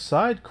way of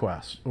side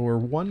quests, or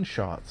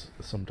one-shots,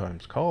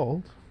 sometimes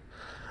called.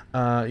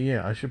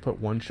 Yeah, I should put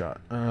one-shot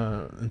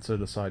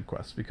instead of side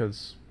quests,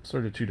 because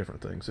sort of two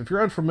different things. If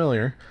you're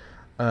unfamiliar,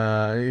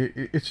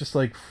 it's just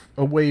like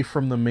away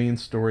from the main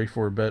story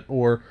for a bit,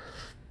 or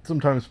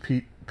sometimes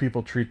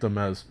people treat them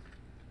as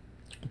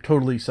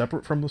totally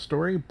separate from the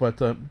story, but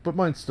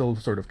mine's still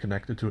sort of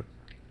connected to it.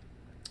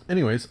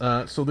 Anyways,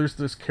 so there's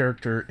this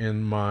character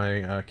in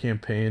my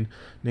campaign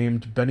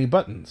named Benny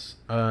Buttons,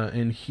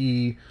 and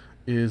he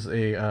is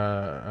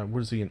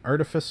an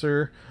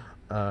artificer.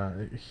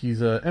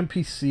 He's a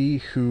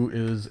NPC who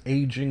is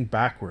aging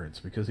backwards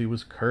because he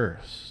was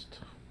cursed.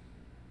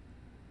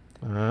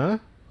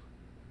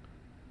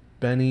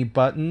 Benny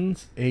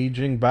Buttons,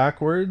 aging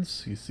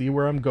backwards. You see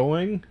where I'm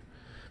going?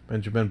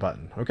 Benjamin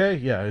Button. Okay,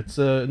 yeah, it's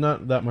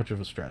not that much of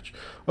a stretch.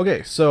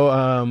 Okay, so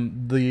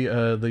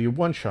the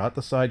one shot,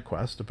 the side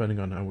quest, depending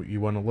on how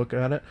you want to look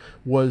at it,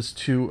 was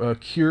to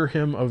cure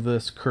him of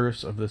this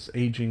curse of this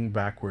aging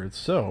backwards.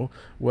 So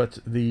what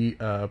the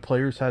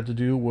players had to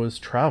do was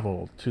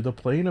travel to the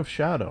plane of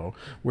shadow,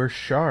 where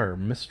Shar,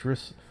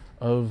 mistress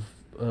of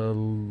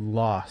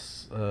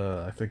loss,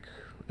 I think.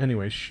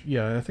 Anyway,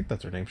 yeah, I think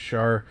that's her name,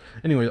 Shar.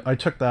 Anyway, I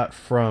took that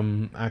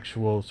from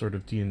actual sort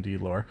of D&D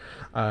lore.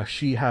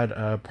 She had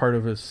part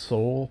of his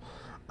soul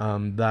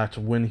that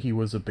when he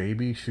was a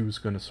baby, she was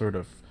going to sort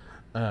of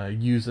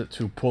use it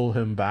to pull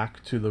him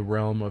back to the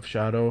realm of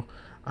shadow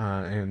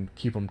and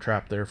keep him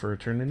trapped there for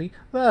eternity.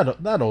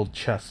 That old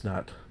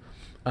chestnut.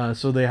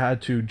 So they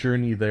had to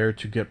journey there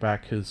to get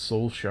back his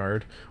soul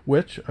shard,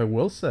 which I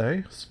will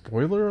say,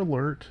 spoiler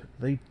alert,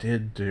 they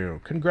did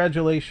do.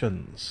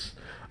 Congratulations.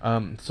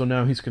 So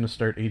now he's going to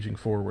start aging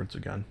forwards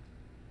again.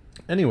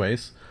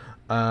 Anyways,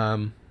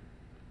 during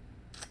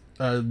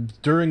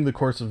the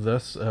course of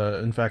this,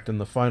 in fact, in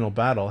the final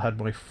battle, had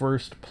my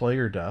first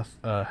player death.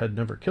 Had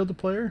never killed a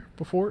player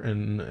before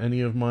in any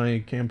of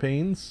my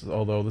campaigns,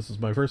 although this is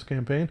my first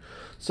campaign.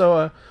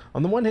 So,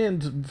 on the one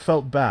hand,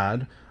 felt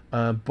bad,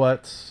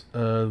 but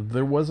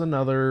there was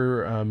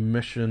another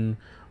mission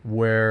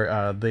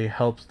where they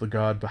helped the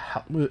god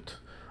Bahamut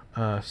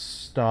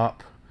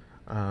stop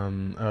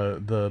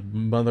the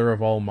mother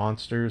of all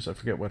monsters, I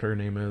forget what her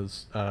name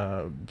is,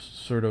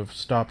 sort of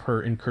stop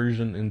her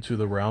incursion into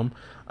the realm,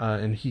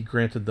 and he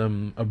granted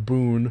them a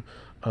boon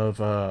of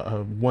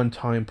a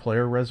one-time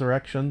player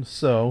resurrection.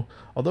 So,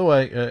 although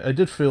I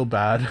did feel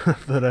bad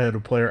that I had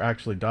a player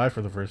actually die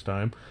for the first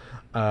time,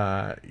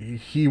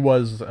 he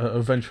was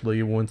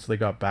eventually, once they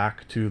got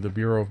back to the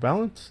Bureau of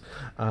Balance,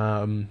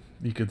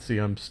 you could see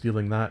I'm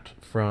stealing that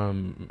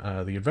from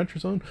the Adventure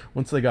Zone.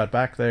 Once they got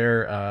back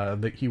there,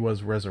 that he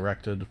was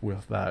resurrected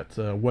with that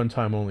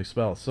one-time only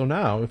spell. So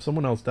now, if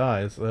someone else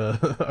dies,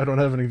 I don't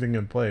have anything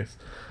in place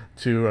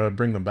to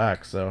bring them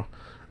back. So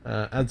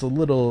adds a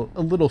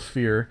little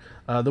fear.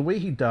 The way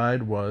he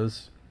died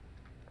was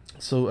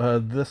So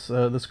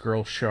this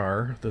girl,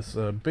 Shar, this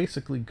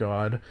basically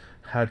god,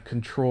 had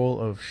control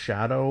of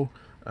shadow,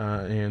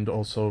 and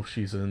also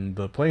she's in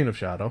the plane of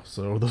shadow,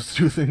 so those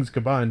two things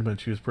combined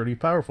meant she was pretty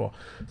powerful.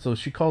 So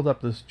she called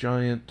up this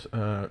giant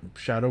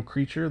shadow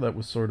creature that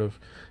was sort of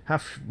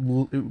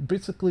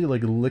basically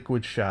like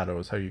liquid shadow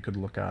is how you could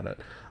look at it.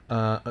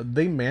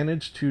 They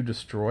managed to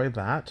destroy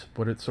that,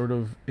 but it sort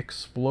of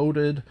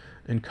exploded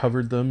and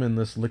covered them in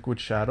this liquid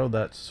shadow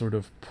that sort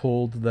of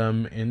pulled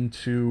them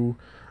into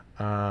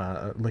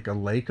like a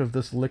lake of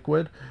this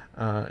liquid,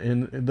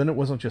 and then it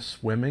wasn't just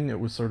swimming, it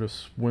was sort of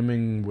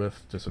swimming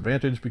with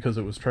disadvantage because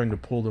it was trying to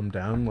pull them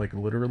down, like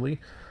literally.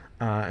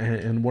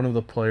 And one of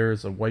the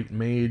players, a white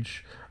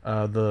mage,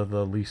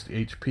 the least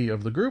HP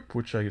of the group,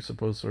 which I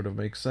suppose sort of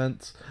makes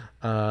sense,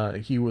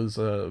 he was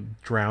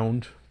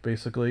drowned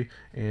basically,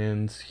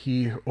 and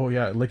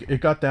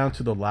it got down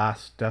to the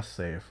last death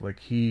save. Like,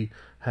 he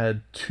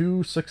had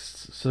 2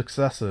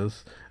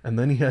 successes and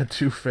then he had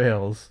 2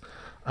 fails,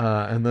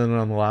 and then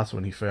on the last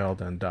one he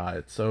failed and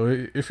died.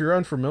 So if you're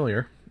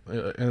unfamiliar,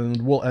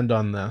 and we'll end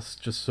on this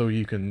just so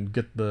you can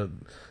get the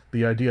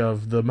idea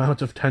of the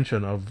amount of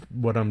tension of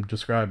what I'm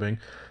describing.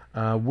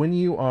 When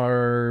you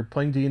are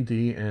playing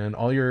D&D and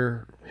all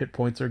your hit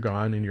points are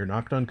gone and you're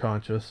knocked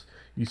unconscious,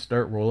 you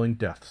start rolling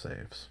death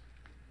saves.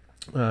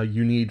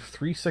 You need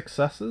 3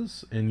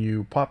 successes and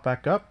you pop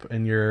back up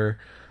and you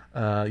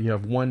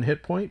have 1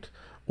 hit point,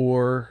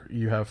 or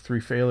you have 3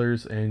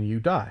 failures and you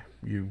die.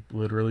 You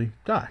literally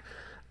die.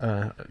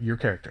 Your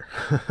character,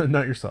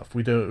 not yourself.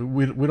 We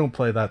don't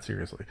play that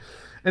seriously.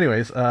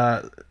 Anyways,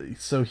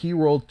 so he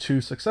rolled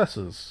 2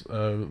 successes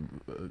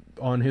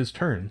on his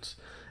turns,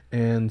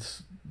 and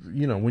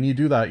when you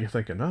do that, you're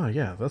thinking, oh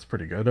yeah, that's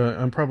pretty good.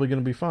 I'm probably going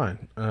to be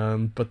fine.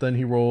 But then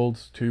he rolled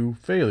 2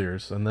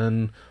 failures, and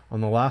then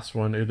on the last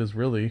one, it is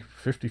really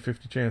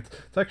 50-50 chance.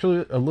 It's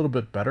actually a little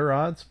bit better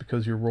odds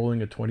because you're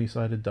rolling a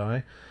 20-sided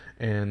die,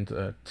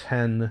 and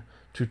 10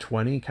 to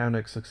 20 count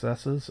as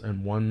successes,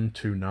 and 1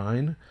 to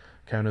 9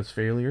 count as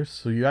failures.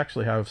 So you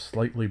actually have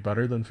slightly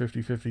better than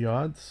 50-50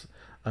 odds,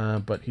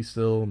 but he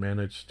still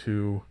managed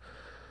to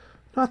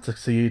not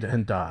succeed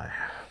and die.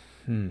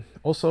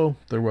 Also,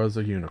 there was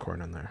a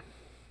unicorn in there.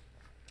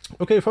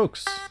 Okay,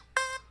 folks,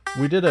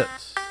 we did it.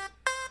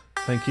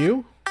 Thank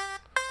you.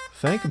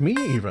 Thank me,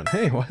 even.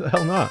 Hey, why the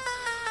hell not?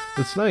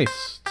 It's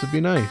nice to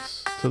be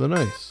nice to the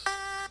nice.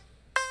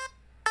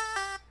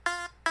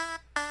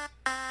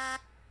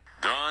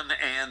 Done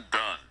and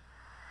done.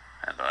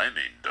 And I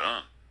mean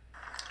done.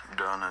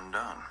 Done and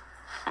done.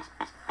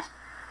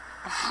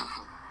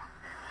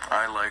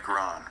 I like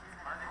Ron.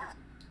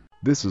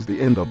 This is the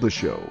end of the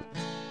show.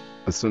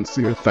 A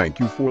sincere thank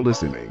you for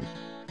listening.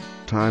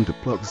 Time to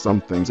plug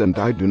some things, and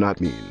I do not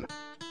mean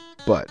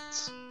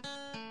butts.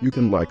 You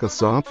can like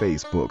us on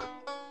Facebook.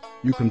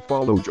 You can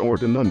follow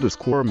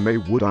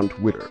Jordan_Maywood on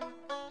Twitter.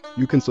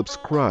 You can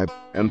subscribe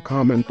and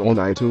comment on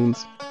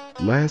iTunes.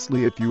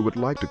 Lastly, if you would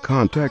like to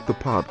contact the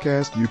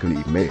podcast, you can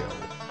email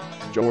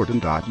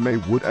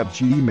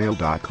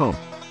jordan.maywood@gmail.com.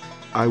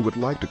 I would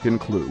like to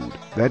conclude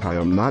that I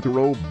am not a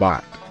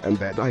robot and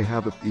that I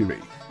have a theory.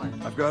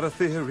 I've got a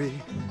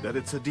theory that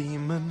it's a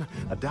demon,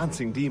 a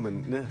dancing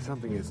demon. Nah,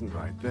 something isn't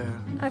right there.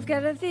 I've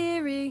got a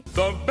theory.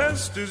 The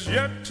best is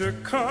yet to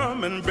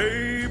come, and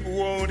babe,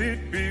 won't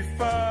it be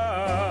fine?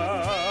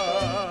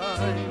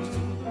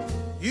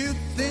 You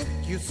think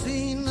you've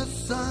seen the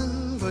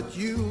sun, but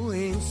you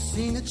ain't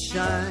seen it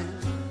shine.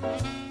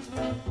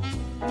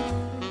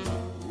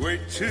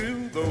 Wait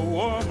till the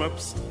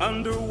warm-up's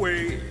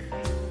underway.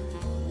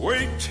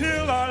 Wait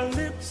till our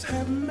lips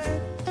have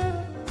met.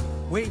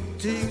 Wait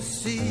till you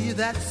see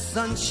that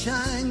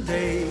sunshine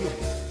day.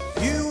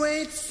 You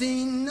ain't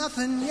seen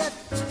nothing yet.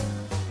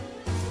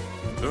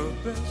 The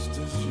best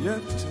is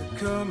yet to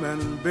come,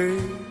 and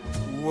babe,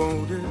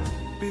 won't it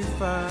be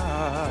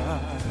fine?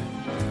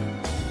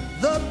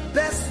 The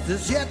best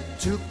is yet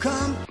to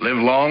come. Live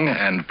long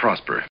and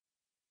prosper.